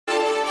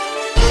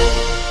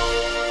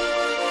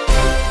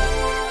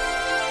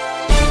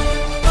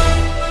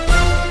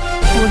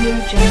Audio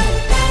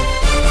Jungle.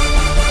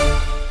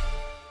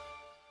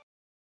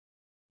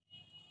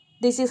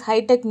 This is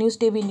high-tech News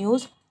TV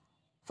news.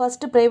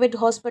 First private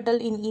hospital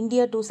in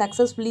India to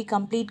successfully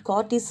complete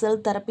CAR-T cell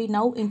therapy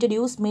now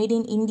introduced Made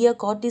in India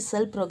CAR-T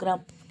cell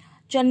program.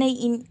 Chennai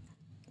in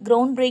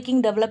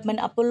groundbreaking development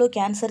Apollo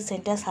Cancer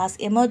Centers has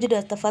emerged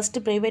as the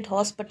first private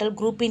hospital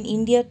group in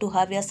India to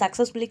have a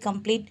successfully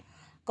complete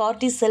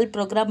CAR-T cell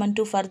program, and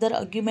to further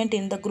augment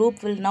in the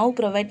group will now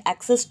provide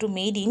access to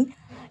Made in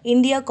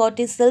India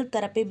CAR-T cell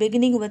therapy,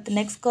 beginning with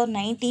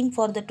NexCAR19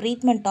 for the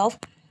treatment of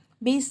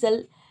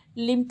B-cell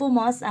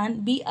lymphomas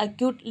and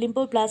B-acute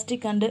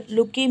lymphoblastic and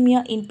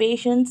leukaemia in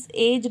patients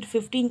aged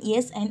 15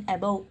 years and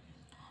above.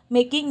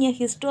 Making a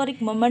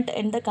historic moment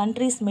in the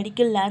country's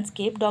medical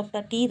landscape,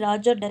 Dr. T.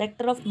 Raja,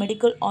 Director of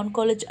Medical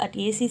Oncology at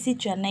ACC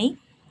Chennai,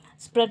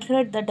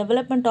 spearheaded the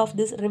development of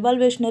this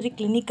revolutionary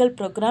clinical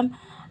program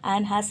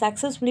and has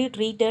successfully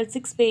treated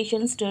 6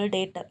 patients till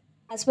date.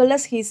 As well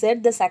as he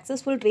said, the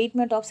successful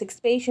treatment of 6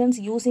 patients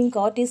using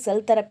CAR-T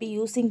cell therapy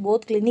using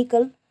both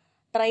clinical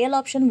trial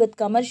option with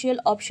commercial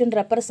option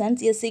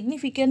represents a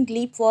significant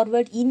leap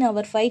forward in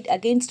our fight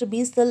against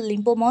B-cell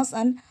lymphomas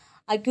and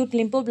acute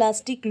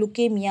lymphoblastic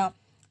leukemia.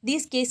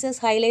 These cases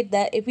highlight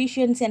the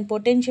efficiency and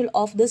potential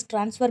of this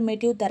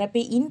transformative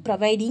therapy in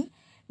providing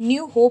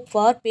new hope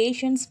for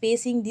patients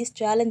facing these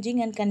challenging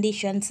and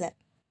conditions.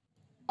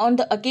 On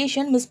the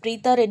occasion, Ms.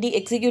 Preetha Reddy,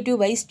 Executive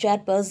Vice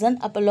Chairperson,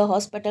 Apollo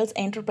Hospitals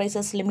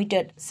Enterprises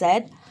Limited,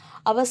 said,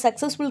 "Our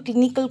successful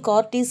clinical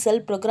CAR-T cell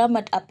program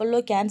at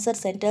Apollo Cancer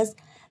Centers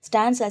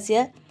stands as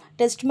a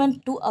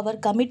testament to our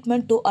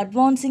commitment to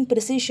advancing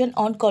precision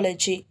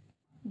oncology."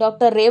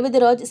 Dr.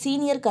 Revadiraj,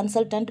 Senior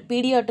Consultant,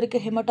 Pediatric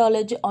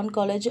Hematology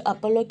Oncology,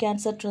 Apollo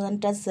Cancer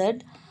Center,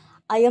 said,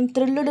 "I am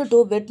thrilled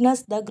to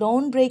witness the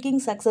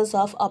groundbreaking success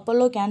of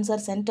Apollo Cancer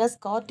Center's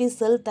CAR-T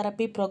cell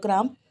therapy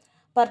program,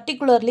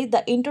 particularly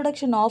the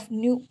introduction of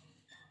new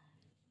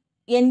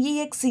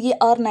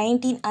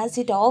NexCAR19 as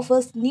it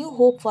offers new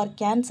hope for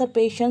cancer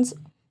patients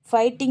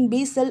fighting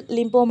B-cell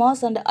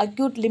lymphomas and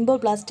acute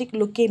lymphoblastic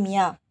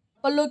leukemia."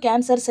 Apollo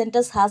Cancer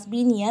Centers has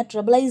been a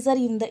trailblazer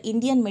in the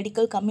Indian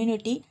medical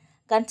community,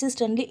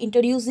 consistently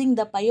introducing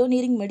the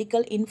pioneering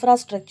medical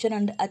infrastructure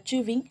and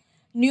achieving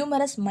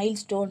numerous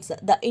milestones.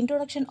 The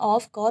introduction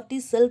of CAR-T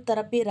cell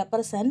therapy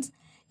represents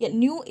a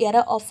new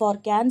era for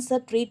cancer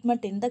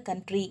treatment in the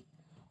country.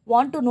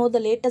 Want to know the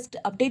latest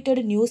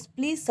updated news?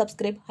 Please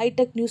subscribe High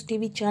Tech News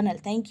TV channel.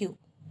 Thank you.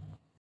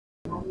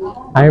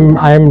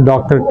 I am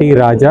Dr. T.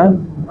 Raja.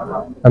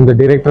 I'm the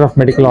Director of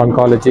Medical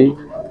Oncology,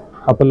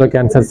 Apollo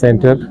Cancer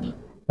Center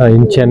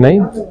in Chennai.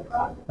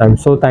 I'm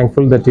so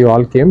thankful that you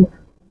all came,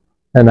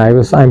 and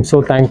I'm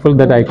so thankful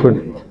that I could,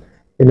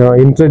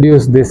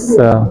 introduce this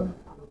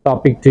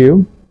topic to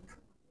you.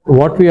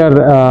 What we are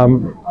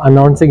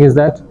announcing is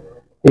that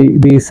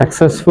the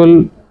successful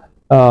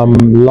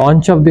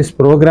launch of this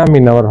program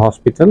in our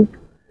hospital.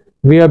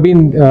 We have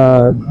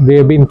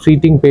been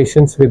treating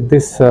patients with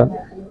this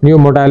new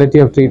modality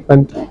of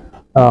treatment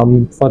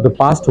for the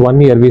past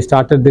 1 year. We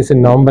started this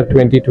in November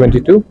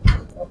 2022,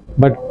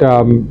 but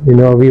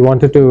we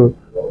wanted to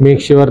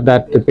make sure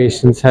that the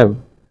patients have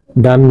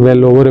done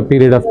well over a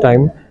period of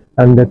time,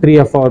 and the 3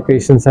 of our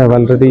patients have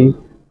already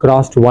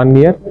crossed 1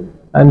 year,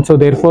 and so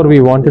therefore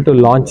we wanted to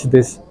launch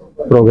this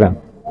program.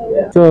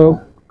 So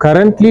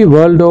currently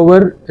world over,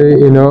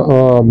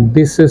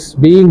 this is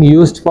being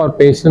used for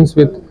patients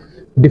with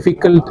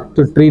difficult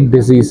to treat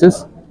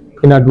diseases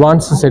in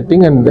advanced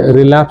setting and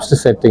relapsed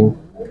setting,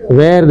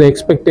 where the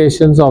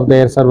expectations of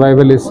their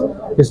survival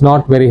is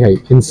not very high.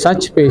 In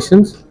such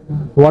patients,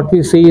 what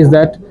we see is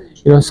that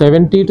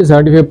 70 to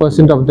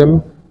 75% of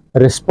them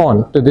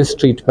respond to this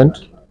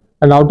treatment,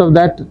 and out of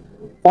that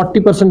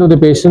 40% of the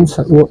patients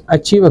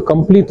achieve a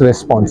complete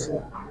response.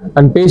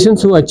 And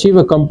patients who achieve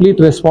a complete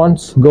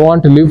response go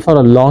on to live for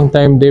a long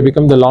time. They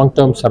become the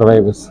long-term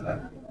survivors.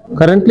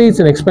 Currently, it's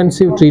an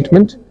expensive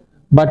treatment,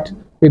 but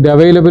with the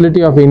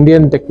availability of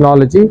Indian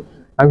technology,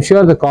 I'm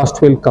sure the cost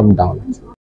will come down.